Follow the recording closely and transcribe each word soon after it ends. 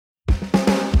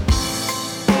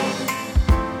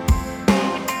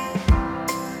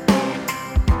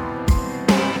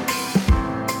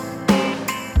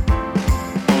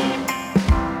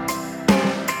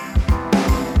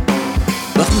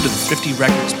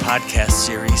Records podcast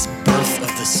series, Birth of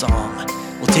the Song.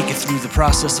 We'll take you through the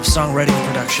process of songwriting and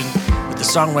production with the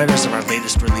songwriters of our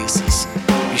latest releases.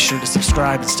 Be sure to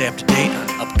subscribe and stay up to date on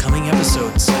upcoming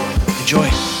episodes. Enjoy.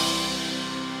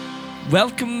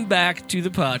 Welcome back to the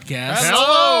podcast.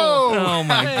 Hello! Oh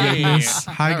my goodness.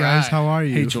 Hi guys, how are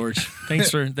you? Hey George. Thanks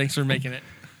for making it.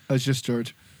 It's just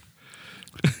George.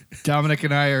 Dominic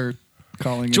and I are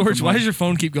calling in George, from why home. does your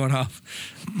phone keep going off?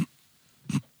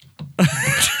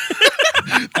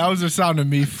 That was the sound of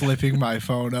me flipping my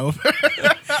phone over.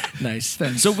 Nice.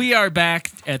 Thanks. So we are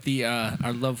back at the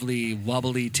our lovely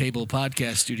Wobbly Table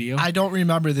podcast studio. I don't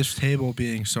remember this table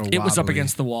being so It was up wobbly.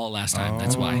 against the wall last time.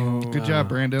 That's why. Good job,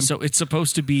 Brandon. So it's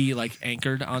supposed to be like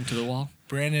anchored onto the wall.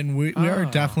 Brandon, we are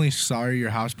definitely sorry your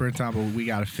house burnt down, but we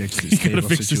gotta fix this You table gotta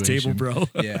fix this situation. table,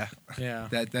 bro. Yeah, Yeah,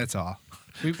 that's all.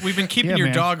 we've been keeping Yeah, your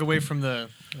man. dog away from the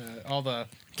all the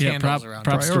candles around.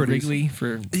 props to Priorities. Wrigley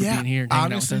for being here and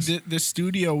hanging honestly, out with us. the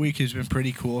studio week has been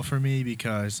pretty cool for me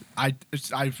because I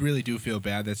really do feel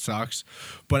bad. That sucks,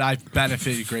 but I've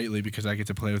benefited greatly because I get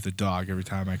to play with the dog every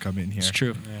time I come in here. It's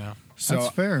true. Yeah, So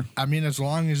That's fair. I mean, as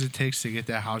long as it takes to get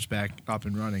that house back up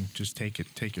and running, just take your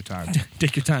time.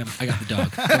 Take your time. I got the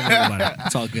dog. Don't worry about it.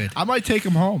 It's all good. I might take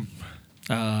him home.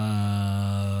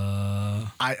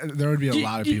 There would be a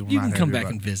lot of people. You not can come happy back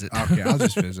about- and visit. Okay, I'll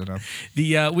just visit him.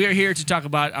 We are here to talk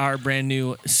about our brand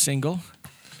new single.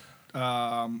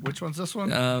 Which one's this one?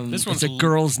 This It's one's a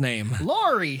girl's name.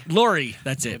 Lori. Lori.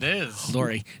 That's it. it is.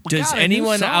 Lori. Does got a new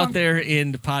anyone song. out there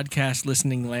in the podcast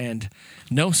listening land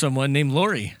know someone named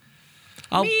Lori?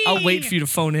 I'll wait for you to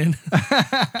phone in.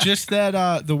 Just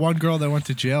that the one girl that went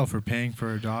to jail for paying for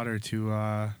her daughter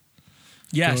to.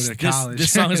 Yes, Go to college.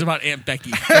 this song is about Aunt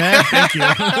Becky. Thank you.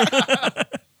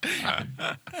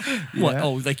 What? Yeah.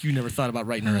 Oh, like you never thought about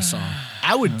writing her a song?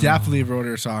 I would definitely have wrote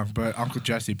her a song, but Uncle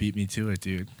Jesse beat me to it,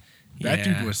 dude. That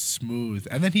Yeah. dude was smooth,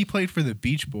 and then he played for the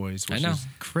Beach Boys, which I know. is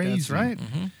crazy. That's right.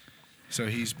 So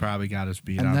he's probably got us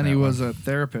beat. And on then that he one. was a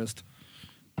therapist.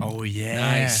 Oh yeah.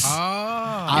 Nice.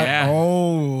 Yeah.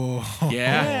 Oh.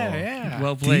 Yeah.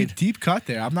 Well played. Deep cut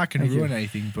there. I'm not going Thank to you. ruin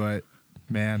anything, but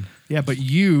man. Yeah, but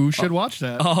you should watch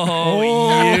that.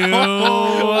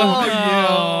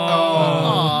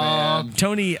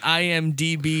 Tony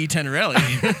IMDb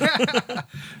Tenerelli.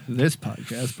 This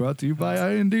podcast brought to you by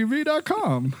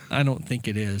INDV.com. I don't think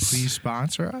it is. Please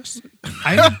sponsor us.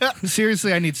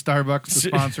 Seriously, I need Starbucks to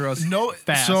sponsor us. No,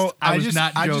 fast. so I was just,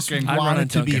 not I just joking. I run a wanted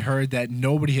to be Dunkin'. heard that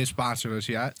nobody has sponsored us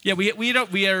yet. Yeah,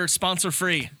 we are sponsor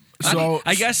free. So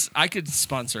I guess I could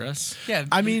sponsor us. Yeah,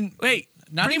 I mean, Wait,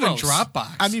 not even Primos.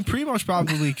 Dropbox. I mean, Primo's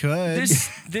probably could.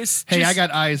 This. Hey, just- I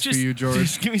got eyes for you, George.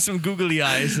 Just give me some googly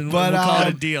eyes, and But, we'll call it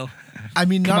a um, deal. I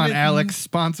mean, Come none on, of, Alex,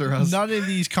 sponsor us. None of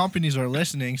these companies are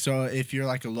listening. So if you're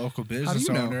like a local business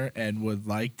you know? owner and would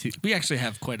like to, We actually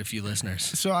have quite a few listeners.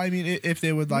 so I mean, if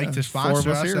they would like Yeah, to 4 of sponsor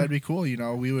us us, here. that'd be cool. You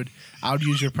know, I would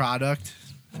use your product,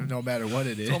 no matter what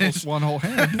it is. Almost one whole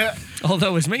hand.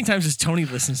 Although as many times as Tony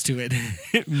listens to it,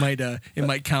 it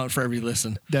might count for every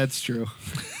listen. That's true.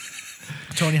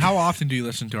 Tony, how often do you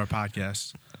listen to our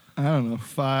podcast? I don't know,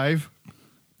 5.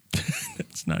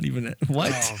 It's not even it.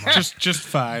 What? just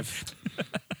 5.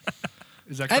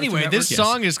 Is that Anyway, Cartoon this Network?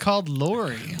 song is called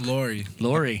Lori. Lori.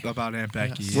 Lori. About Aunt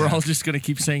Becky. We're yeah. all just gonna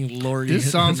keep saying Lori.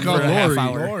 This song's for called a half Lori.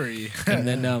 hour. Lori. And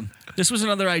then this was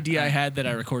another idea I had that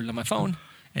I recorded on my phone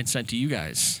and sent to you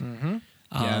guys. Mm-hmm.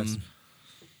 Yes.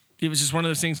 It was just one of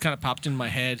those things kind of popped in my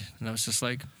head, and I was just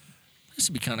like, this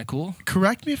would be kind of cool.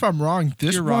 Correct me if I'm wrong.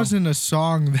 This You're wrong. wasn't a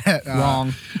song that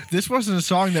Wrong. This wasn't a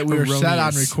song that we were set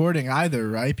on Erroneous. recording either,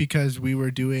 right? Because we were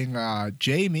doing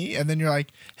Jamie, and then you're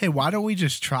like, "Hey, why don't we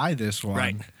just try this one?"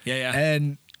 Right. Yeah.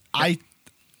 And I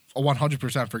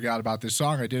 100% forgot about this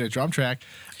song. I did a drum track.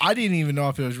 I didn't even know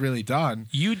if it was really done.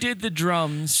 You did the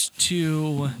drums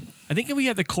to, I think we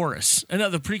had the chorus. No,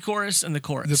 the pre-chorus and the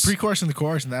chorus. The pre-chorus and the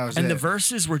chorus, and that was and it. the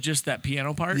verses were just that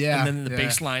piano part. Yeah, And then the yeah.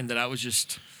 bass line that I was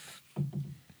just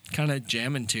kind of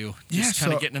jamming to. Yeah, Just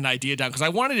kind of so- getting an idea down. Because I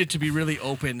wanted it to be really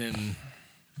open and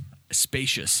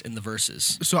spacious in the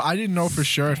verses. So I didn't know for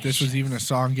sure if this was even a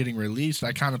song getting released.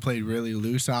 I kind of played really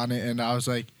loose on it, and I was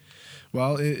like,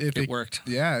 well, if It worked.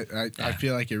 Yeah, I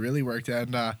feel like it really worked,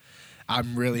 and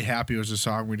I'm really happy it was a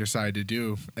song we decided to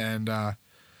do. And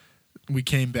we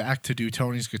came back to do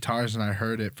Tony's guitars, and I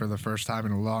heard it for the first time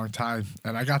in a long time,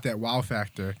 and I got that wow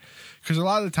factor. Because a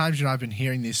lot of the times, I've been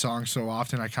hearing these songs so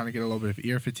often, I kind of get a little bit of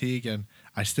ear fatigue, and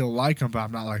I still like them, but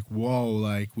I'm not like, whoa,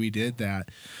 like we did that.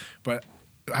 But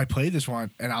I played this one,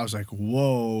 and I was like,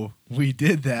 whoa, we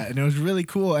did that. And it was really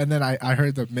cool. And then I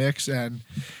heard the mix, and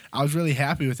I was really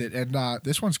happy with it. And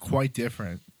this one's quite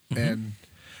different. And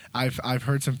I've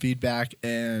heard some feedback,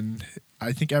 and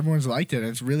I think everyone's liked it. And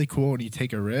it's really cool when you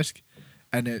take a risk,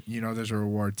 and there's a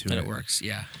reward to And it. it works.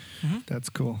 Yeah. That's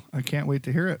cool. I can't wait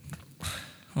to hear it.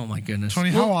 Oh my goodness.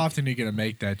 Tony, how often are you gonna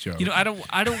make that joke? I don't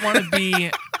want to be.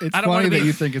 It's I don't funny wanna that be,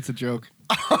 you think it's a joke.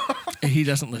 He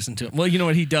doesn't listen to it. Well, you know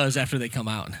what he does after they come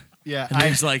out. Yeah, And then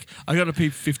he's like, I got to pay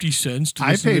 50 cents to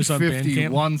I listen to paid this on Bandcamp.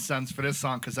 51 cents for this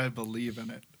song because I believe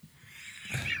in it.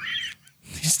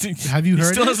 Have you He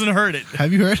heard still it? hasn't heard it.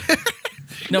 Have you heard it?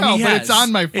 No, No, he but has. it's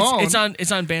on my phone. It's on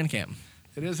Bandcamp.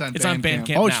 It is on It's on Bandcamp.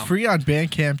 Bandcamp. Oh, it's now. free on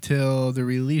Bandcamp till the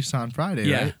release on Friday,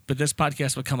 Yeah, right? but this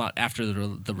podcast will come out after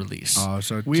the release. Oh,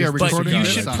 so We are But recording you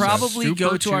this should on probably Super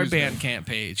go to our Tuesday. Bandcamp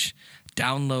page,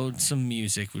 download some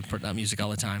music. We put out music all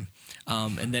the time.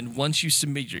 And then once you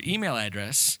submit your email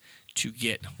address to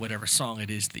get whatever song it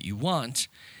is that you want,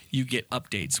 you get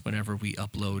updates whenever we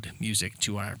upload music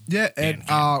to our Yeah, and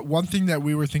Bandcamp. one thing that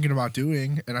we were thinking about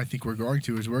doing, and I think we're going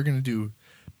to, is we're going to do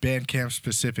Bandcamp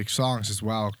specific songs as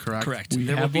well, correct? Correct. We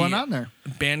There will have be one on there.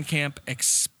 Bandcamp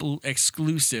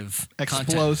exclusive content.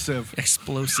 Explosive.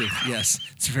 Explosive, yes.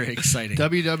 It's very exciting.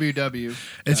 www.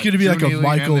 It's going to be like a Junie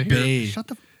Michael Leander here. Bay. Shut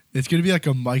the. It's going to be like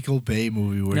a Michael Bay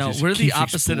movie where it No, just we're the keeps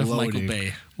opposite of exploding. Michael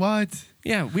Bay. What?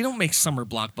 Yeah, we don't make summer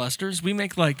blockbusters. We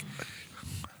make like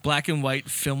black and white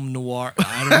film noir.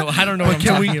 I don't know what I'm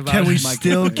talking about. Can we Michael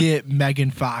still Bay. get Megan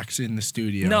Fox in the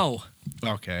studio? No.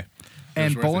 Okay.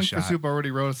 And It was worth a Bowling for shot. Soup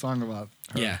already wrote a song about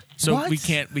her. Yeah. So What? we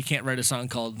can't write a song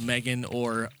called Megan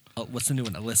or what's the new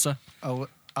one? Alyssa?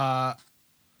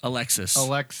 Alexis.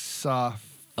 Alexa.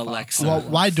 Alexa. Well,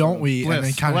 why don't we and then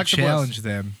Bliss. kind of Alexa Bliss. challenge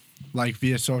them, like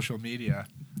via social media?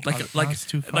 That's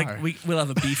too far. like we'll have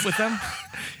a beef with them.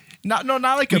 Not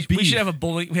like a beef. We should have a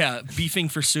bowling. Yeah, beefing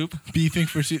for soup. beefing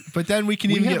for soup. But then we can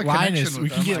We even have get a connection Linus. with We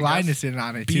can them, get I guess. Linus in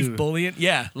on it Beef too. bullying.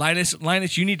 Yeah, Linus,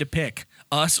 you need to pick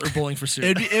us or bowling for soup.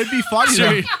 It'd be funny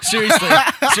though.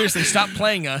 Seriously, stop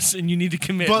playing us, and you need to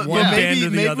commit But one band maybe or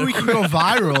the other. we can go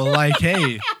viral. Like,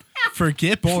 hey,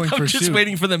 forget bowling I'm for just soup.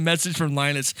 waiting for the message from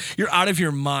Linus. You're out of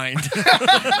your mind.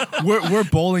 We're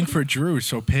bowling for Drew,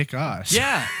 so pick us.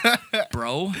 Yeah,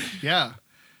 bro. Yeah.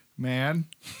 Man.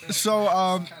 So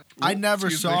I never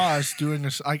excuse saw me. us doing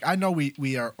this. Like, I know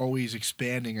we are always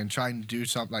expanding and trying to do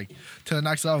something like to the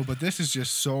next level, but this is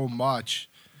just so much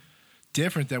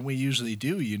different than we usually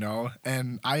do,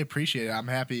 And I appreciate it. I'm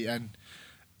happy. And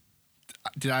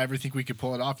did I ever think we could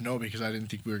pull it off? No, because I didn't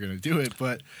think we were going to do it.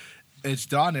 But it's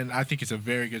done, and I think it's a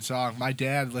very good song. My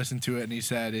dad listened to it, and he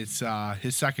said it's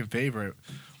his second favorite,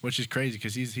 which is crazy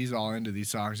because he's all into these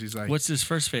songs. He's like, What's his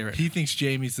first favorite? he thinks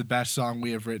Jamie's the best song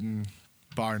we have written,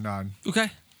 bar none.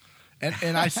 Okay,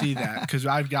 And I see that because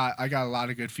I got a lot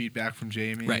of good feedback from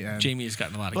Jamie. right. And, Jamie has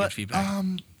gotten a lot of but, good feedback.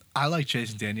 I like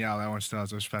Chasing Danielle. That one still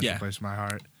has a special Yeah. place in my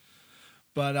heart.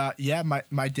 But yeah,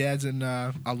 my dad's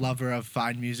a lover of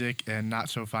fine music and not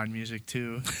so fine music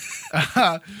too.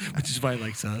 Which is why he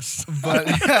likes us.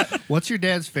 But What's your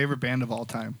dad's favorite band of all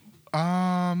time?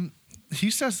 he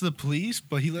says The Police,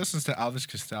 but he listens to Elvis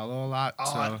Costello a lot.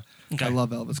 So Okay. I love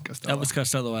Elvis Costello. Elvis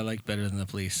Costello. I like better than the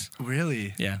Police.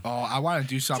 really, Yeah. Oh, I want to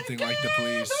do something like The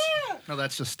Police. No,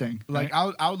 that's just Sting. Like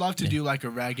I would love to do like a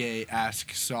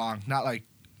reggae-esque song, not like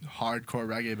hardcore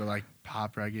reggae, but like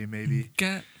pop reggae maybe.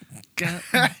 Got.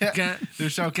 They're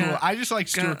so cool. Got- I just like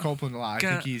Stuart got- Copeland a lot. I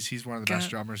got- think he's one of the best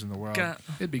got- drummers in the world. Got.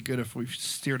 It'd be good if we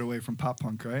steered away from pop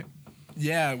punk, right?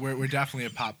 Yeah, we're definitely a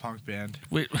pop punk band.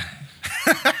 Wait.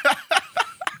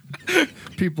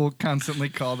 People constantly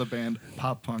call the band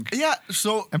pop punk. Yeah,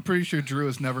 so I'm pretty sure Drew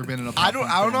has never been in a pop I don't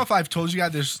punk know band. if I've told you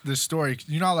guys this story.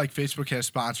 You know how like Facebook has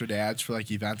sponsored ads for like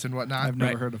events and whatnot? I've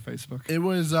never Right. heard of Facebook. It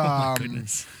was Oh my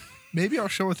goodness. maybe our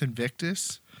show with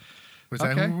Invictus. Was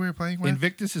that Okay. who we were playing with?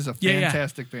 Invictus is a Yeah, yeah.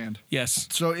 fantastic band. Yes.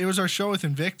 So it was our show with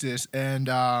Invictus, and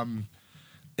an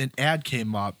ad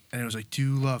came up, and it was like, "Do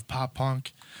you love pop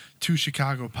punk? Two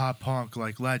Chicago pop punk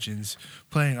like legends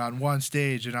playing on one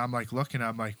stage." And I'm like looking,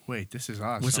 I'm like, "Wait, this is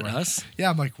us." Was I'm it like, us? Yeah,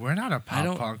 I'm like, we're not a I pop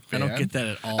don't. punk I band. don't get that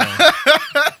at all.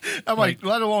 I'm like,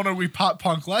 let alone are we pop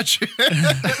punk legends?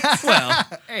 Well,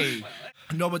 Hey.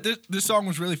 No, but this song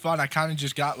was really fun. I kind of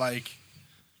just got like,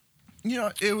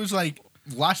 it was like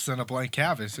less than a blank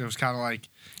canvas. It was kind of like,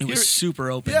 it was super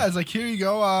open. yeah, it's like, here you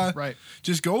go. Right.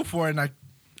 Just go for it. And I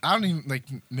don't even like,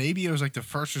 maybe it was like the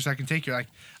first or second take. You're like,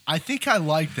 I think I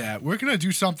like that. We're going to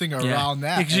do something around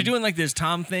that. because you're And- doing like this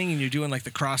tom thing and you're doing like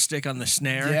the cross stick on the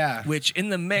snare. Yeah. Which in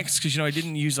the mix, because I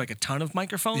didn't use like a ton of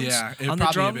microphones. Yeah, it on the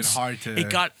probably have been drums. hard to-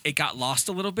 It got lost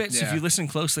a little bit. So if Yeah. you listen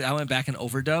closely, I went back and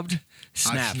overdubbed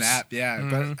snaps. Snap, yeah.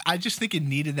 But I just think it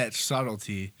needed that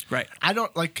subtlety. Right. I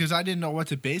don't like, because I didn't know what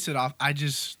to base it off. I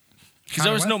just. Because there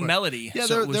kinda was went no for it. melody. Yeah,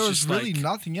 so there it was was just really like,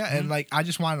 nothing yet. And like, I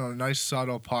just wanted a nice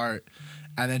subtle part.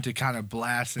 and then to kind of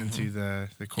blast into the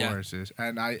choruses.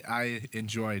 And I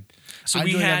enjoyed. So I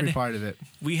we enjoyed had every part of it.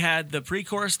 We had the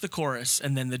pre-chorus, the chorus,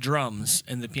 and then the drums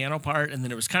and the piano part, and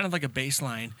then it was kind of like a bass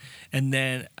line, and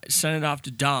then I sent it off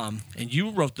to Dom, and you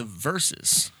wrote the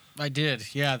verses. I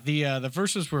did, yeah. The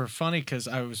verses were funny because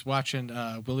I was watching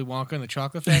Willy Wonka and the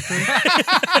Chocolate Factory.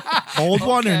 Old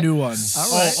one or new one?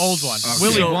 Old one. Okay.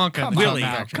 Willy So, Wonka and the Willy,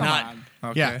 Chocolate Factory. not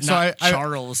Okay. Yeah. So not I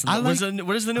Charles. I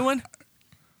what is the new one?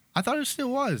 I thought it still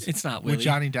was. It's not With Willy.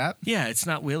 Johnny Depp? Yeah, it's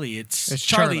not Willy. It's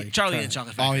Charlie. Charlie and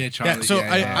Chocolate Factory. Oh, yeah, Charlie. Yeah, so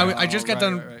I just got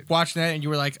done right. watching that, and you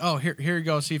were like, "Oh, here you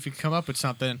go. See if you can come up with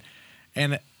something."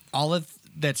 And all of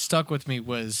that stuck with me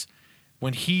was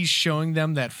when he's showing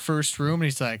them that first room, and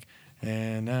he's like,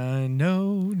 "And I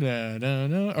know, da, da,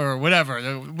 da," or whatever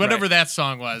Right. that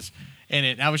song was in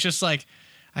it. I was just like,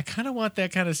 I kind of want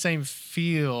that kind of same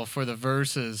feel for the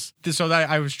verses. So that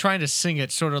I was trying to sing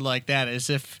it sort of like that, as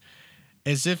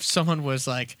if someone was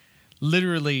like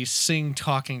literally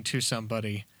talking to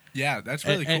somebody. Yeah, that's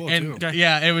really cool, and, too.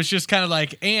 Yeah, it was just kind of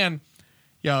like, and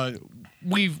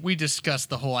we discussed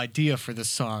the whole idea for this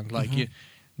song. Like,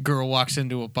 girl walks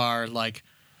into a bar, like,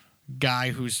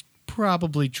 guy who's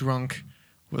probably drunk,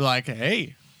 like,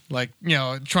 hey, like,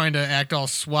 trying to act all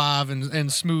suave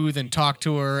and smooth and talk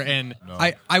to her. And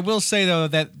I will say though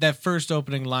that first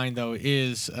opening line though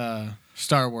is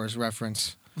Star Wars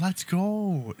reference. Let's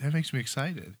go. That makes me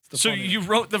excited. So you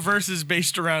wrote the verses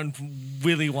based around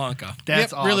Willy Wonka.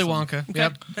 That's yep, really awesome. Wonka.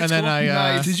 Yep. That's And then cool.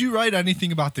 I Did you write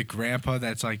anything about the grandpa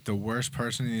that's like the worst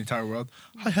person in the entire world?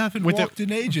 I haven't With the- walked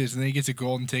in ages. And then he gets a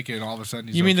golden ticket and all of a sudden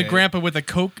he's you mean the okay. grandpa with the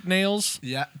Coke nails?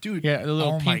 Yeah, dude. Yeah, the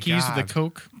little oh my pinkies God. with the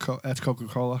Coke. That's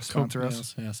Coca-Cola. Sponsor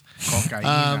us. nails, yes.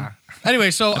 Cocaina.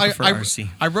 Anyway, so I prefer RC.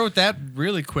 I wrote that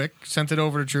really quick, sent it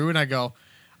over to Drew, and I go,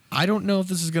 I don't know if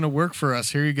this is going to work for us.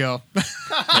 Here you go.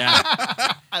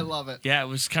 Yeah, I love it. yeah. It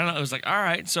was like, all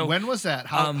right. So When was that?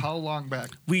 How long back?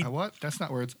 we- What? That's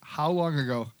not words. How long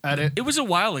ago? Edit. it was a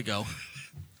while ago,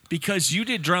 because you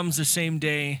did drums the same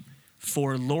day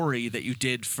for Lori that you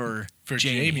did for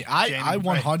Jamie. Jamie, I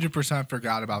right. 100%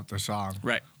 forgot about the song.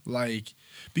 Right. Like,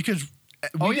 because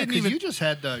Oh we yeah, didn't because even. you just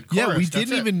had the chorus. Yeah, we That's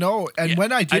didn't it. even know. And Yeah,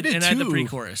 when I did it and too, I had the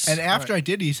pre-chorus. and after Right. I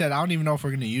did it, he said, "I don't even know if we're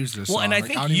going to use this." Well, song. and I Like,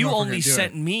 think don't even you know if we're only gonna do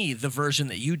sent it." me the version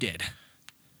that you did.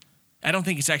 I don't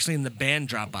think it's actually in the band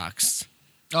Dropbox.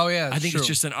 Oh yeah, I think it's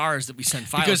just in ours that we send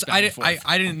files because back and forth.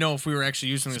 I didn't know if we were actually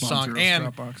using the Sponsor song, us, and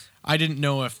Dropbox. I didn't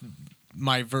know if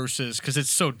my verses, because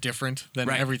it's so different than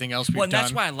Right. everything else we've Well, and done.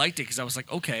 that's why I liked it, because I was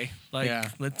like, okay, like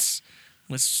Yeah. let's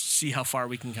see how far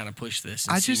we can kind of push this.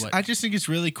 And I see just think it's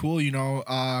really cool.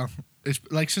 It's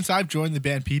like since I've joined the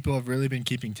band, people have really been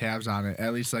keeping tabs on it.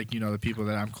 At least like the people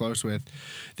that I'm close with,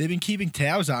 they've been keeping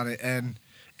tabs on it, and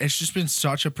it's just been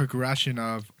such a progression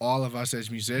of all of us as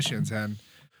musicians, and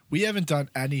we haven't done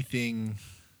anything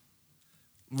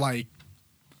like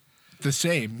the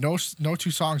same. No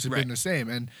two songs have Right. been the same,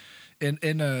 and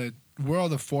in a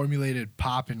world of formulated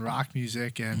pop and rock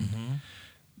music and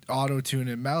auto tune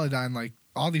and Melodyne, like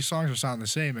all these songs are sound the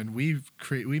same, and we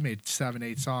made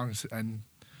 7-8 songs, and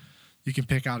you can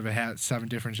pick out of a hat 7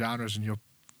 different genres and you'll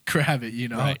grab it,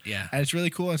 Right, yeah. And it's really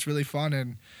cool. It's really fun,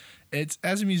 and it's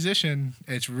as a musician,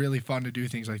 it's really fun to do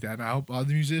things like that. And I hope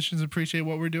other musicians appreciate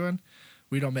what we're doing.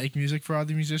 We don't make music for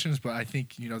other musicians, but I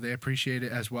think they appreciate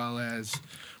it as well as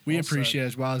we Well said. appreciate it,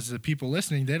 as well as the people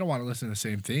listening. They don't want to listen to the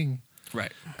same thing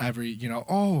right. every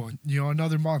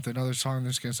another month, another song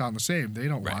that's gonna sound the same. They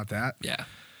don't Right. want that. Yeah.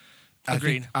 I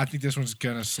Agreed. think this one's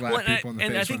gonna slap Well, people in the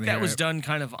and face. I think when they that hear was it. done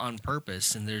kind of on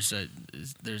purpose, and there's a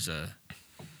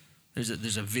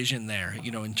vision there,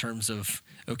 in terms of,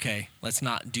 okay, let's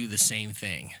not do the same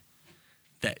thing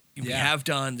that we Yeah. have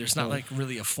done. There's not like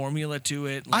really a formula to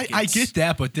it. Like I it's- get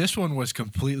that, but this one was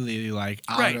completely like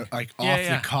Right. off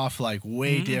Yeah. the cuff, like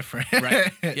way different.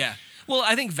 Right. Yeah. Well,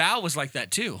 I think Val was like that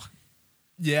too.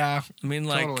 Yeah. I mean,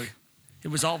 like, Totally. it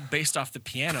was all based off the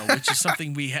piano, which is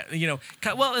something we had,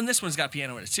 well, and this one's got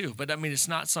piano in it too, but I mean, it's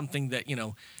not something that,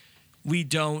 we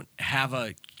don't have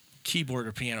a keyboard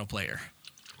or piano player.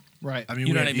 Right. I mean,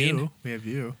 You we know have what I mean? you. We have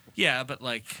you. Yeah, but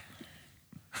like,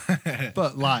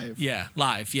 But live. yeah,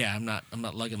 live. Yeah, I'm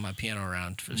not lugging my piano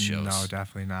around for the shows. No,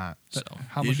 definitely not. So,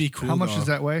 How It'd much? be cool, how much though. does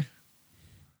that weigh?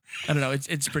 I don't know.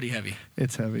 It's pretty heavy.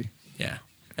 It's heavy. Yeah.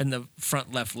 And the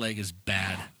front left leg is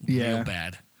bad. Yeah. Real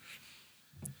bad.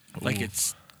 Like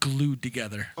it's glued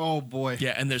together. Oh boy.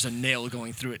 Yeah, and there's a nail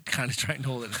going through it, kind of trying to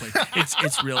hold it in place.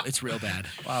 It's real bad.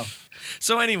 Wow.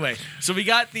 So anyway, so we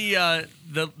got the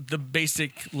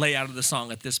basic layout of the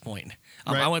song at this point.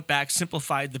 Right. I went back,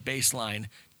 simplified the bass line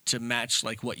to match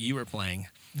like what you were playing,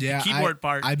 Yeah, the keyboard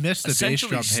part. I missed the bass essentially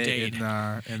drum stayed. hit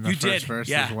in the You first did, verse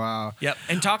yeah. as well. Yep.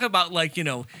 And talk about like,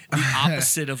 the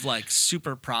opposite of like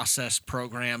super processed,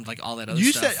 programmed, like all that other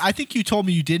You stuff. said I think you told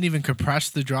me you didn't even compress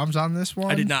the drums on this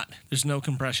one. I did not. There's no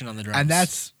compression on the drums. And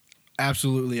that's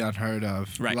absolutely unheard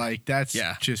of. Right. Like that's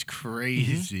Yeah. just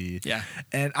crazy. Yeah.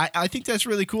 And I think that's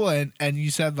really cool. And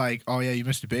you said like, oh yeah, you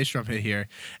missed a bass drum hit here.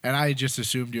 And I just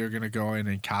assumed you were gonna go in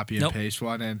and copy and Nope. paste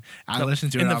one. And I Nope.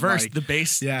 listened to it in the I'm verse, like, the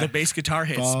bass guitar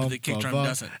hits, but the kick drum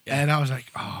doesn't. Yeah. And I was like,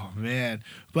 oh man.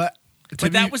 But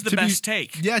that was the best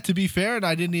take. Yeah, to be fair, and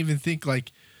I didn't even think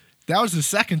like that was the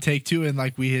second take too, and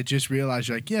like we had just realized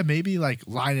like, yeah, maybe like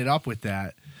line it up with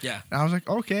that. Yeah. And I was like,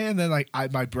 okay, and then like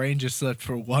my brain just slipped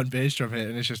for one bass drum hit,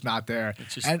 and it's just not there.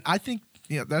 It's just- and I think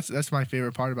that's my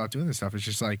favorite part about doing this stuff. It's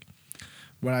just like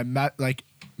when I met like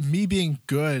me being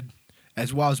good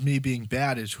as well as me being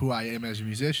bad is who I am as a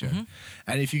musician, Mm-hmm.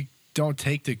 and if you don't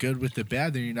take the good with the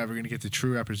bad, then you're never going to get the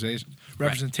true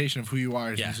representation of who you are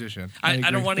as a Yeah. musician. I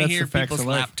agree. don't want to That's hear the facts people's of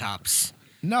life. laptops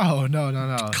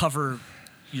No. cover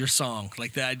your song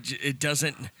like that. It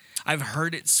doesn't. I've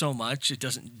heard it so much, it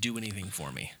doesn't do anything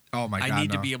for me. Oh my god, I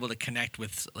need to no. be able to connect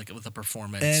with a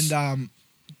performance. And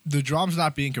the drums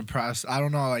not being compressed, I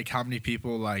don't know like how many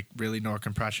people like really know what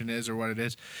compression is or what it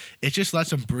is. It just lets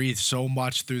them breathe so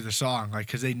much through the song, like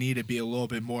because they need to be a little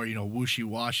bit more whooshy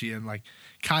washy and like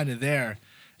kind of there,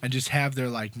 and just have their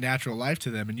like natural life to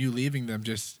them. And you leaving them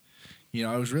just, it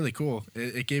was really cool.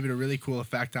 It gave it a really cool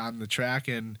effect on the track,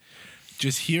 and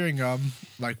just hearing them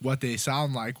like what they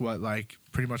sound like, what like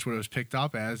pretty much what it was picked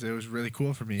up as, it was really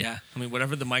cool for me. yeah, I mean,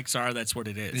 whatever the mics are, that's what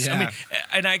it is. I Yeah. mean,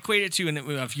 and I equate it to, and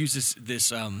I've used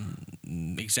this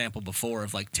example before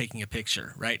of like taking a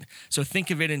picture, right? So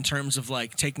think of it in terms of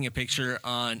like taking a picture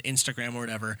on Instagram or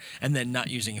whatever, and then not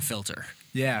using a filter.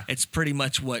 Yeah. It's pretty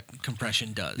much what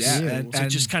compression does. Yeah, So it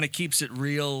just kind of keeps it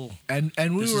real. And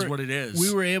we This were is what it is.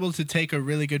 We were able to take a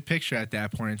really good picture at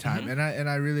that point in time, Mm-hmm. and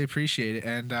I really appreciate it.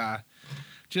 And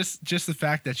just the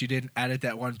fact that you didn't edit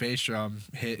that one bass drum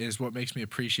hit is what makes me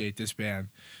appreciate this band,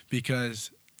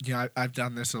 because I've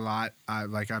done this a lot.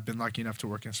 I've been lucky enough to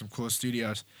work in some cool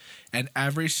studios, and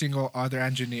every single other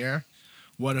engineer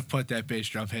would have put that bass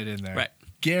drum hit in there. Right.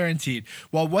 Guaranteed.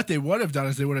 Well, what they would have done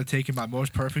is they would have taken my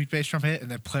most perfect bass drum hit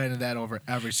and then planted that over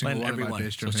every single Planted one every of my one.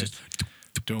 bass So drum it's hits.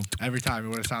 Doom. Every time it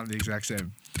would have sounded the exact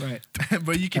same. Right.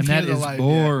 But you can And hear that the is life.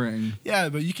 boring. Yeah,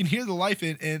 but you can hear the life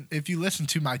in, and if you listen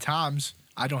to my toms,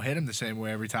 I don't hit them the same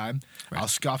way every time. Right. I'll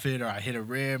scuff it, or I hit a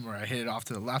rim, or I hit it off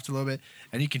to the left a little bit,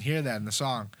 and you can hear that in the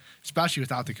song, especially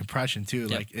without the compression too.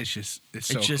 Yep. Like it's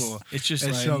so cool. It's just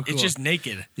It's so cool. It's just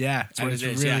naked. Yeah, That's what and it it's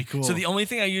is. really Yeah. cool. So the only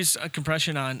thing I used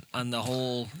compression on the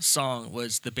whole song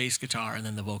was the bass guitar and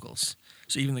then the vocals.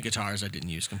 So even the guitars, I didn't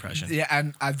use compression. Yeah,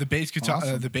 and the bass guitar,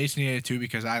 Awesome. the bass needed it too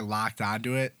because I locked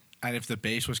onto it, and if the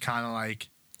bass was kind of like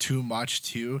too much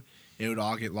too, it would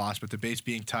all get lost. But the bass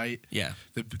being tight, Yeah.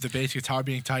 the bass guitar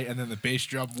being tight, and then the bass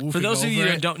drum woofing For those of you over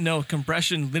that it. don't know,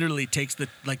 compression literally takes the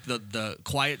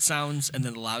quiet sounds and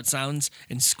then the loud sounds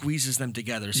and squeezes them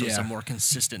together, so it's a Yeah. more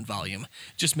consistent volume.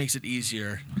 Just makes it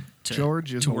easier to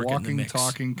George is to a work in the walking, mix.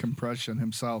 talking compression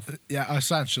himself. Yeah,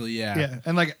 essentially, yeah. Yeah,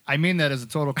 and like I mean that as a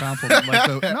total compliment.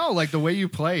 Like the way you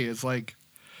play is like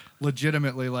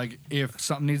legitimately like if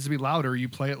something needs to be louder, you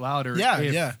play it louder. Yeah,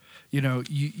 If, yeah. You don't.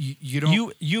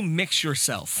 You mix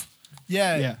yourself.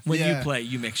 Yeah, Yeah. When yeah. you play,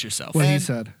 you mix yourself. What he And-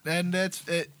 said. And that's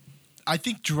it. I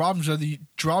think drums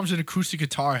and acoustic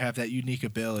guitar have that unique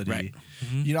ability. Right.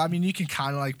 I mean, you can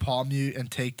kind of like palm mute and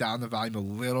take down the volume a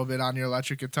little bit on your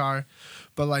electric guitar,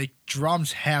 but like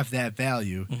drums have that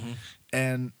value,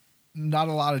 and not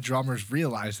a lot of drummers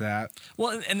realize that.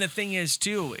 Well, and the thing is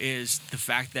too is the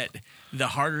fact that the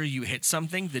harder you hit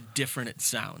something, the different it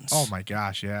sounds. Oh my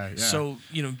gosh, yeah. So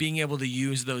being able to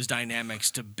use those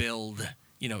dynamics to build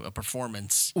a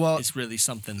performance Well, is really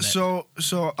something that. So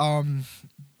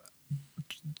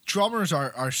drummers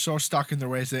are so stuck in their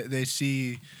ways that they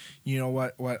see,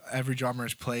 what every drummer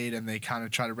has played, and they kind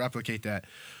of try to replicate that.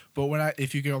 But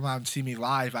if you go out and see me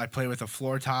live, I play with a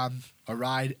floor tom, a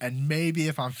ride, and maybe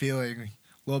if I'm feeling a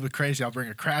little bit crazy, I'll bring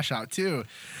a crash out too.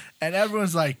 And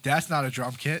everyone's like, "That's not a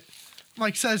drum kit." I'm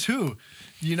like, "Says who?"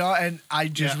 And I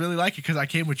just really like it because I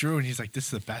came with Drew, and he's like, "This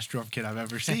is the best drum kit I've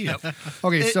ever seen."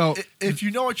 Okay, so If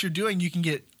you know what you're doing, you can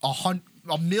get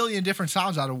a million different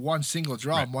sounds out of one single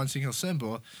drum, one single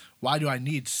cymbal. Why do I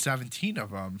need 17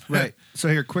 of them? right. So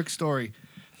here, quick story.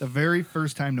 The very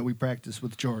first time that we practiced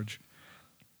with George,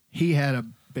 he had a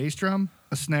bass drum,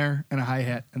 a snare, and a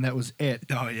hi-hat, and that was it.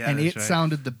 Oh, yeah, and that's it right.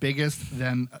 sounded the biggest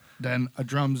than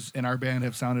drums in our band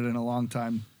have sounded in a long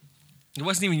time. It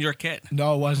wasn't even your kit.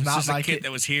 No, it was It's not just my a kit kit.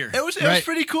 that was here. It was Right.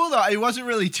 pretty cool though. It wasn't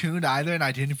really tuned either, and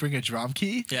I didn't bring a drum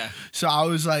key. Yeah. So I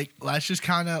was like, let's just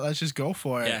go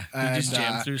for it. Yeah. And, We just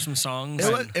jammed through some songs.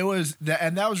 It was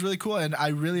and that was really cool, and I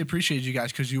really appreciated you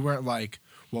guys because you weren't like,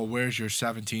 well, where's your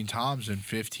 17 toms and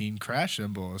 15 crash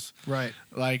cymbals? Right.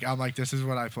 Like I'm like, this is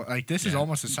what I play. Like this is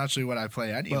almost essentially what I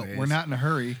play Well, anyways. we're not in a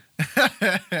hurry.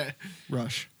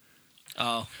 Rush.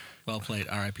 Oh, well played.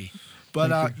 R.I.P.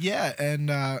 But yeah,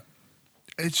 and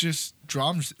it's just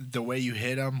drums. The way you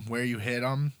hit them, where you hit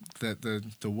them, the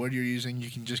wood you're using, you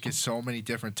can just get so many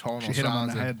different tonal She hit him on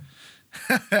sounds.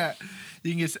 the head.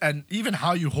 You can get, and even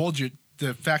how you hold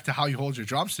the fact of how you hold your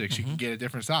drumsticks, you can get a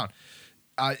different sound.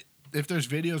 If there's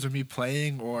videos of me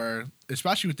playing, or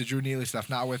especially with the Drew Neely stuff,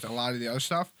 not with a lot of the other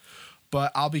stuff,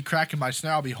 but I'll be cracking my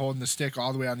snare. I'll be holding the stick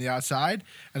all the way on the outside,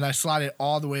 and I slide it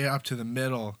all the way up to the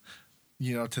middle,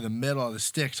 to the middle of the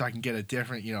stick, so I can get a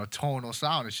different, tonal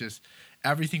sound. It's just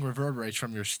everything reverberates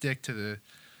from your stick to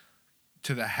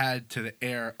the head, to the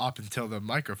air, up until the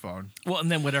microphone. Well, and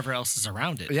then whatever else is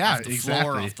around it. Yeah, off the exactly.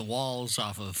 floor, off the walls,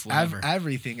 off of whatever.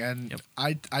 Everything, and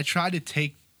Yep. I try to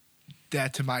take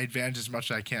that to my advantage as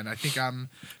much as I can. I think I'm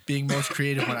being most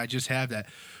creative when I just have that.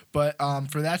 But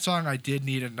for that song, I did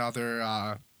need another.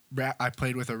 I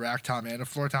played with a rack tom and a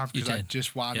floor tom because I did.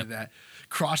 just wanted Yep. that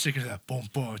cross stick of that boom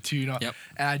boom too. Yep.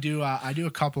 And I do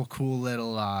a couple cool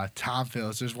little tom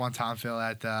fills. There's one tom fill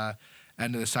at the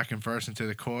end of the second verse into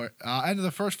the end of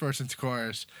the first verse into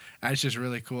chorus, and it's just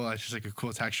really cool. It's just like a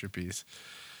cool texture piece.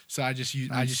 So I just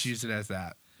use it as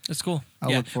that. That's cool.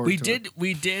 I look forward we to did.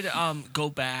 We did go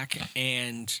back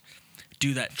and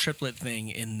do that triplet thing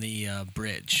in the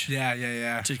bridge.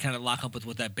 Yeah. To kind of lock up with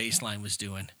what that bass line was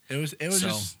doing. It was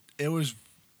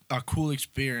a cool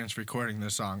experience recording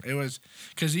this song. It was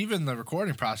because even the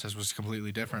recording process was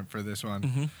completely different for this one.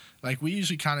 Mm-hmm. Like we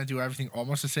usually kind of do everything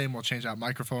almost the same. We'll change out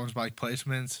microphones, mic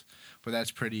placements, but that's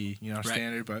pretty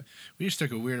standard. But we just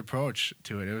took a weird approach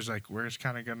to it. It was like we're just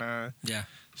kind of gonna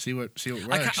see what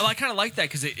works. I kind of like that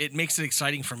because it makes it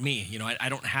exciting for me. I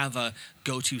don't have a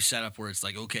go-to setup where it's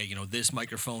like, okay, this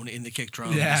microphone in the kick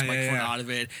drum, this microphone out of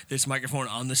it, this microphone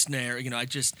on the snare.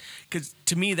 Because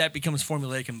to me that becomes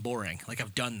formulaic and boring. Like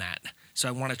I've done that, so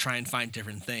I want to try and find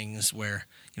different things where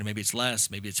maybe it's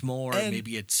less, maybe it's more, And-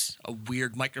 maybe it's a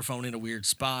weird microphone in a weird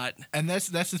spot. And that's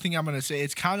the thing I'm gonna say.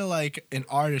 It's kind of like an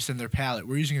artist and their palette.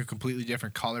 We're using a completely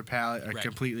different color palette, a Right.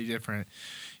 completely different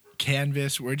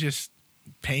canvas. We're just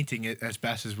painting it as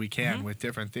best as we can with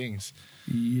different things.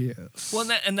 Yes. Well,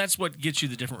 and that's what gets you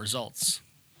the different results.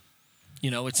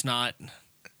 It's not.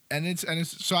 And it's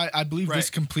so I believe this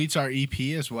Right. completes our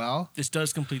EP as well. This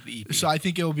does complete the EP. So I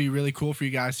think it will be really cool for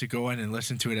you guys to go in and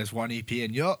listen to it as one EP.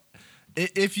 And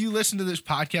if you listen to this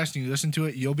podcast and you listen to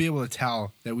it, you'll be able to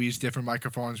tell that we use different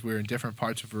microphones. We're in different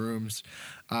parts of rooms.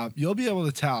 You'll be able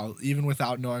to tell even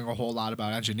without knowing a whole lot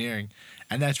about engineering.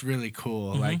 And that's really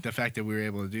cool. Like the fact that we were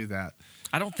able to do that.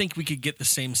 I don't think we could get the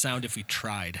same sound if we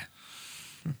tried.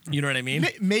 You know what I mean?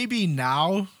 Maybe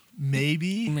now,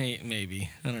 maybe. Maybe.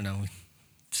 I don't know.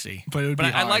 See. But it would be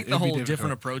I hard. like the It'd be whole difficult.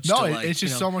 different approach No, to it's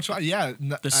just so much fun. Yeah.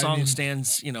 the song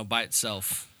stands, by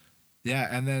itself. Yeah,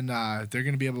 and then they're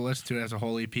going to be able to listen to it as a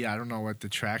whole EP. I don't know what the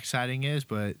track siding is,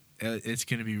 but it's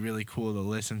going to be really cool to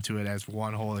listen to it as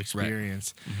one whole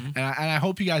experience. And I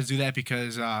hope you guys do that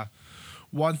because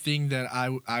one thing that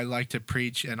I like to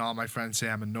preach, and all my friends say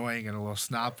I'm annoying and a little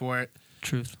snob for it.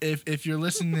 Truth. If you're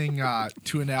listening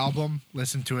to an album,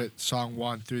 listen to it song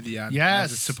one through the end. Yes.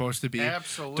 As it's supposed to be.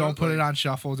 Absolutely. Don't put it on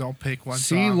shuffle. Don't pick one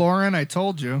See, song. Lauren, I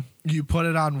told you. You put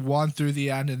it on one through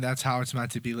the end, and that's how it's meant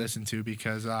to be listened to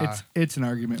because It's an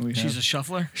argument we have. She's a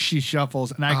shuffler. She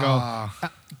shuffles, and I go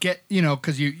get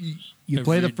because you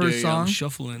play the Every first day I'm song,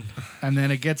 shuffling. and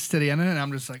then it gets to the end, and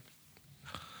I'm just like,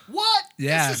 what?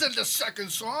 Yeah. This isn't the second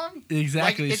song.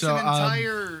 Exactly. Like, it's So, an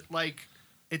entire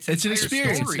It's an entire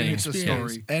experience. story. It's a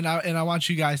story. And I want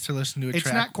you guys to listen to a It's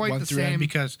track not quite one the through end same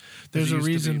because there's it a used to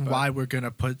be, reason but- why we're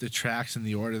gonna put the tracks in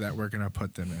the order that we're gonna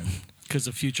put them in. Because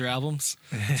of future albums.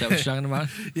 Is that what you're talking about?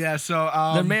 Yeah. So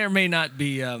There may or may not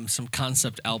be some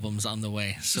concept albums on the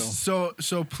way. So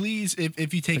please,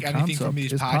 if you take The anything from concept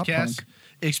these is pop podcasts, punk.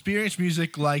 experience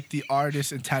music like the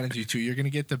artist intended you to. You're gonna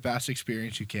get the best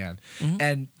experience you can,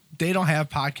 and they don't have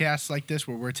podcasts like this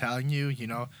where we're telling you,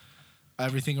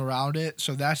 everything around it.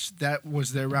 So that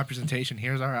was their representation.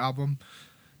 Here's our album.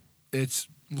 It's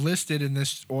listed in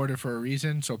this order for a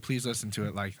reason. So please listen to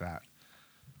it like that.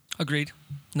 Agreed.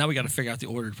 Now we got to figure out the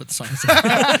order to put the songs in.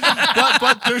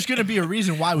 but there's going to be a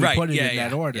reason why we put it in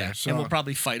that order. Yeah. So And we'll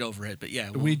probably fight over it, but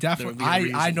yeah. we definitely.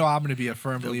 I know I'm going to be a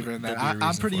firm believer in that. there'll be a I'm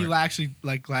reason pretty for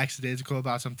it. lackadaisical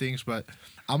about some things, but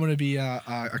I'm going to be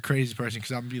a crazy person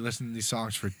because I'm going to be listening to these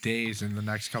songs for days in the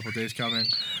next couple of days coming.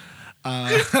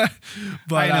 But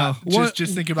I know.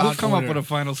 Just think about We'll come up order. with a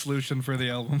final solution for the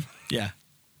album. Yeah.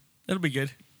 That'll be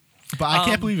good. But I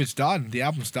can't believe it's done. The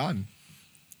album's done.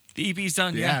 The EP's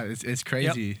done. Yeah, it's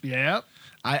crazy. Yep.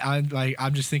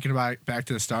 I'm just thinking about back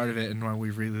to the start of it and when we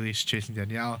released Chasing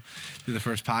Danielle, did the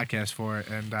first podcast for it,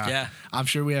 and I'm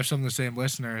sure we have some of the same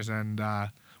listeners, and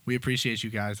we appreciate you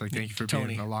guys. Like, thank you for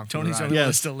being along. Tony's for on the the ride.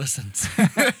 list, still listens.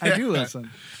 I do listen,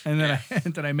 and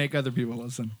then I make other people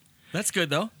listen. That's good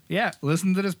though. Yeah,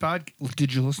 listen to this podcast.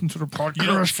 Did you listen to the podcast? You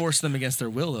don't force them against their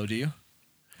will, though, do you?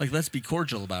 Like, let's be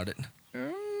cordial about it.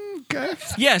 Okay.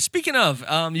 Yeah. Speaking of,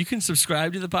 you can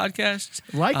subscribe to the podcast.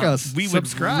 Like us. We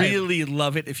Subscribe. would really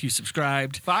love it if you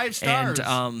subscribed. 5 stars.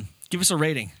 And give us a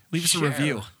rating. Leave us a Share.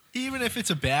 review. Even if it's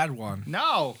a bad one.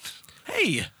 No.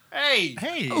 Hey,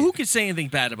 Hey. who could say anything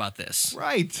bad about this?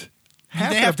 Right. Half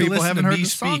They the have to people listen haven't to heard me the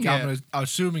song speak. yet. I'm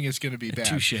assuming it's going to be bad.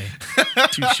 Touche.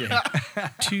 Touche.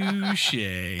 Touche.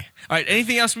 All right.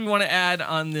 Anything else we want to add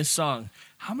on this song?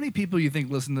 How many people you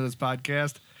think listen to this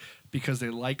podcast because they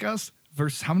like us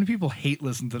versus how many people hate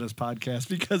listen to this podcast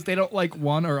because they don't like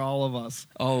one or all of us?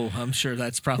 Oh, I'm sure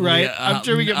that's probably Right. I'm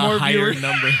sure we get more higher viewers.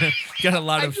 number. Got a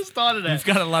lot I of. just thought of that. We've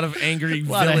got a lot of angry A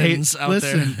lot of hate. villains out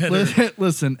listen, there.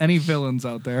 listen, any villains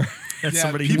out there? That's Yeah,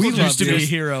 somebody people who just used to be a just-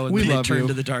 hero and we they love turned you.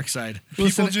 to the dark side. People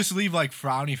Listen- just leave like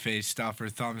frowny face stuff or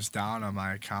thumbs down on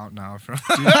my account now. From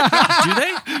Do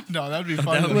they? no, that'd be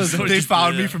fun. That was so they just-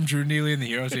 found yeah. me from Drew Neely and the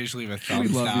Heroes. They just leave a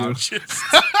thumbs love down. you.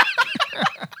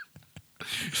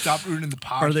 Stop ruining the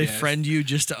podcast. Or they friend you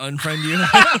just to unfriend you?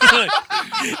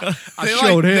 They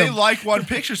showed him. They like one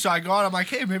picture, so I go on. I'm like,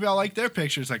 hey, maybe I'll like their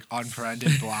picture. It's like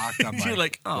unfriended, blocked. I'm You're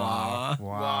like, wow, aw.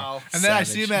 wow. And then I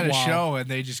see them at a Wow. show, and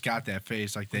they just got that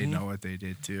face, like they know what they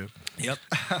did too. Yep.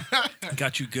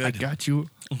 Got you I good. got you.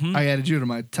 I added you to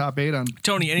my top 8 on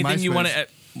Tony, anything you MySpace. want to add?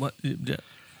 What? Anything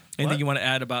What? you want to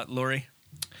add about Lori?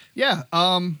 Yeah.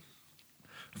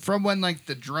 From when like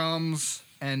the drums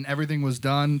and everything was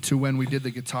done to when we did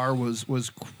the guitar was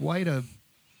quite a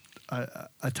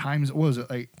time. What was it,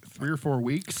 like 3 or 4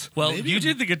 weeks? Well, Maybe you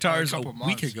did the guitars a a couple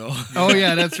week months. ago. Oh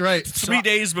yeah, that's right. 3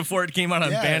 days before it came out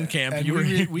on Yeah, Bandcamp, and you were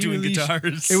we doing released-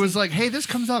 guitars. It was like, hey, this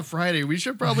comes out Friday. We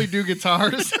should probably do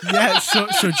guitars. Yeah, so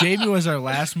Jamie was our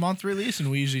last month release, and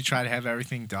we usually try to have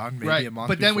everything done maybe right. a month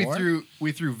But then before.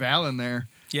 we threw Val in there.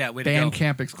 yeah, way to go.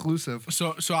 Bandcamp exclusive.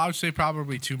 So I would say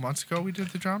probably 2 months ago we did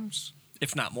the drums.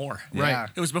 If not more. Yeah. Right.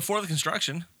 It was before the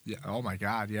construction. Yeah. Oh my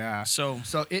God. Yeah. So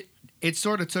So it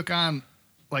sort of took on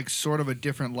like sort of a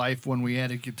different life when we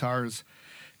added guitars,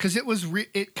 because it was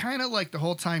it kind of like the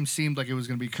whole time seemed like it was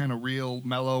going to be kind of real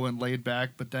mellow and laid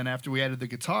back, but then after we added the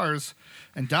guitars,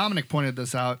 and Dominic pointed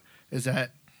this out, is that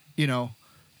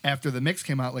after the mix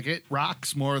came out, like it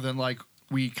rocks more than like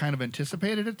we kind of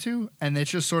anticipated it to, and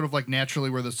it's just sort of like naturally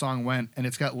where the song went, and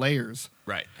it's got layers.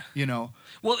 right.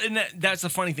 Well, and that's the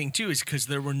funny thing too, is because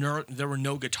there were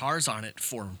no guitars on it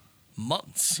for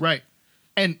months. right,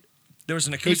 and There was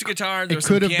an acoustic guitar, there it was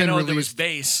could a have been piano, there was released-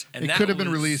 bass, and it that could have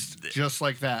been was- released just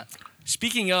like that.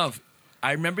 Speaking of,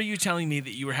 I remember you telling me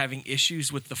that you were having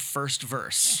issues with the first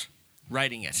verse,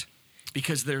 writing it,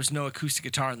 because there's no acoustic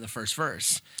guitar in the first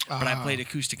verse, but I played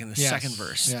acoustic in the Yes, second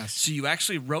verse. yes. So you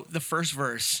actually wrote the first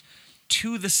verse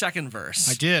to the second verse.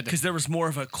 I did. Because there was more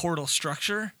of a chordal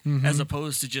structure as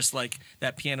opposed to just like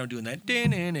that piano doing that.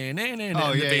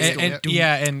 Oh, Oh,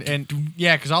 yeah, And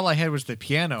because all I had was the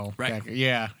piano. Right.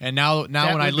 And now That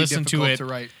when I would be listen to difficult it, to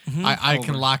write. I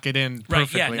can over. lock it in Right,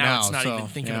 perfectly yeah, now it's not so, even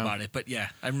thinking yeah. about it. But yeah,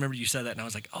 I remember you said that and I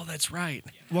was like, oh, that's right.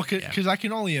 Well, because I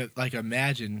can only like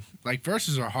imagine, like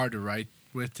verses are hard to write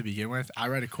with to begin with. I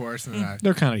write a chorus and then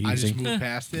They're kinda I easy. just move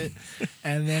past it,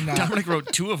 and then Dominic wrote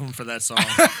 2 of them for that song.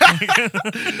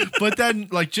 but then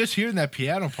like just hearing that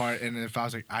piano part, and if I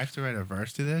was like, I have to write a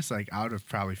verse to this, like I would have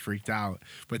probably freaked out.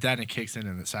 But then it kicks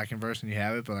in the second verse and you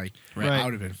have it. But like Right. I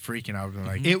would have been freaking out. Been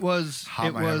like, It was How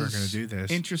am I ever gonna do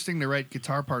this? Interesting to write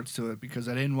guitar parts to it because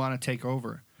I didn't want to take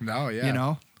over. no,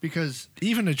 yeah, Because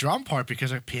even the drum part,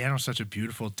 because like piano's such a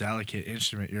beautiful, delicate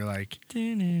instrument. You're like,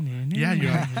 yeah,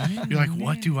 you're like,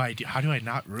 what do I do? How do I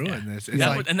not ruin this? It's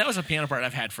like, And that was a piano part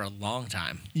I've had for a long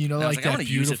time. You know, And I was like I that want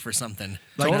to use it beautiful- for something.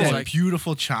 like Totally. that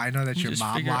beautiful china that your just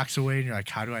mom figure- locks away, and you're like,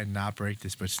 how do I not break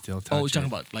this but still touch Oh, it? we're talking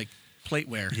about like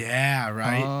plateware. Yeah,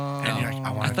 right. Oh. And you're like, I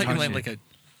I want to thought you touch meant it. like a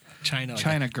China.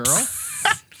 China girl.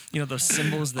 You know those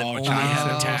symbols that Oh, only China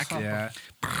have symbols. attack. Yeah.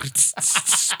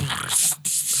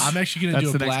 I'm actually going to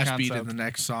That's do a the next blast beat in concept. the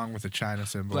next song with a China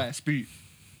cymbal. Blast beat.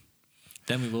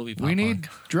 Then we will be. We need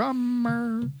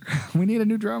drummer. We need a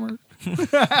new drummer. This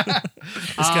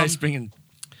guy's bringing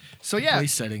So yeah,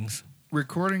 place settings.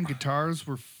 recording guitars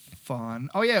were fun.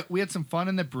 Oh yeah, we had some fun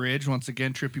in the bridge. Once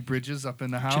again, Trippy Bridges up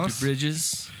in the house. Trippy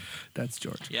Bridges. That's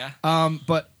George. Yeah.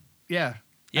 But yeah.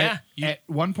 Yeah, At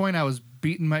one point, I was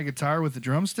beating my guitar with a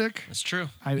drumstick. That's true.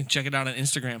 I- You can check it out on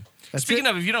Instagram. That's Speaking it.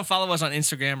 of, if you don't follow us on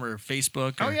Instagram or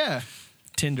Facebook or Oh yeah.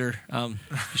 Tinder, be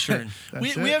sure and That's We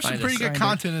it. have some Find pretty us. good Find it.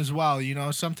 content as well. You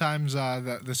know, sometimes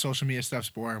the social media stuff's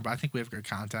boring, but I think we have good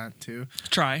content too.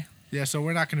 try. Yeah, so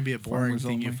we're not going to be a boring Farmers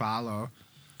thing you only. follow.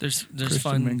 There's Christian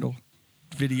fun Mingle,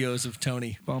 videos of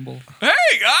Tony. Bumble. Hey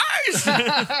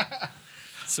guys!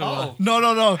 So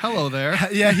No. Hello there.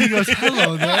 Yeah, he goes,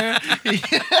 hello there.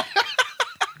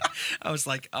 I was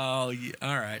like, oh, yeah,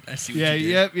 all right. I see what Yeah,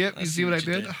 you did. yep. You see what I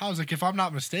did? I was like, if I'm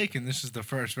not mistaken, this is the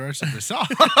first verse of the song.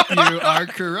 You are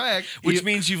correct. Which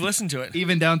means you've listened to it.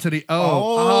 even down to the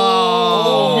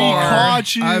Oh, we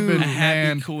caught you. I've been A happy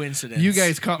man. coincidence. You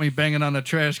guys caught me banging on the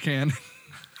trash can.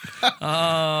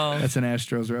 Oh, That's an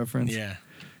Astros reference. yeah.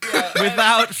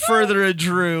 Without further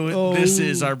ado, this Oh.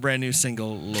 is our brand new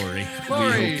single, Lori. We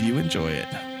Lori. hope you enjoy it.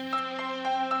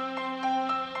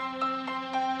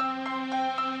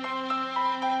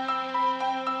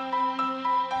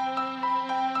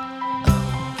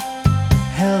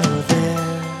 Hello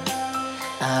there.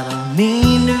 I don't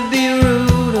mean to be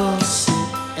rude or sit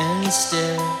and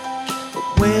stare, but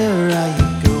where are you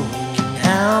going and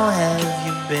how have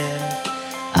you been?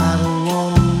 I don't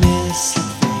wanna miss a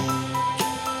thing.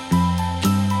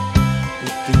 We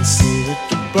can sit at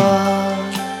the bar.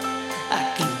 I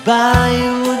can buy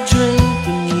you a drink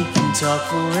and we can talk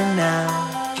for an hour.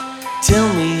 Tell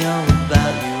me all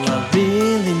about you. I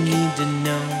really need to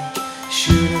know.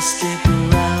 Should I stick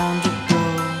around or go?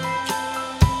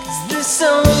 'Cause there's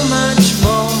so much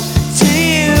more to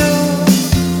you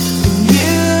than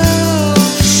you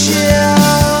show.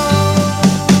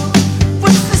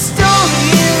 What's the story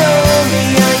in all me?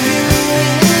 Are you in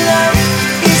love?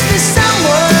 Is there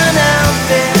someone out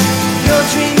there you're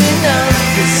dreaming of?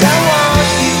 'Cause I want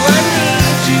you, I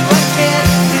need you, I can't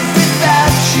live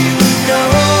without you, no.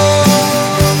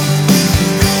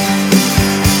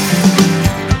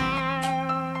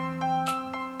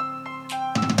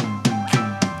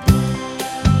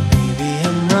 Maybe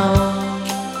I'm wrong,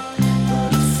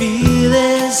 but I feel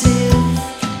as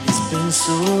if it's been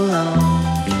so long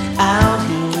out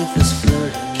here with us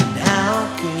flirting, and how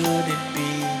could it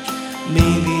be?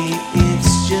 Maybe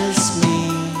it's just me.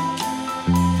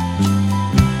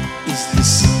 Is there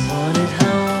someone at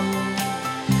home?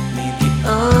 Maybe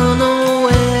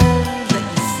unaware that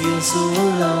you feel so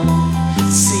alone.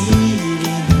 See it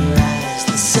in your eyes,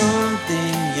 there's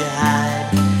something you hide.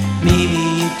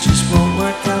 Maybe it just won't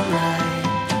work out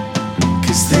right.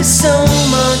 'Cause there's so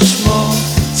much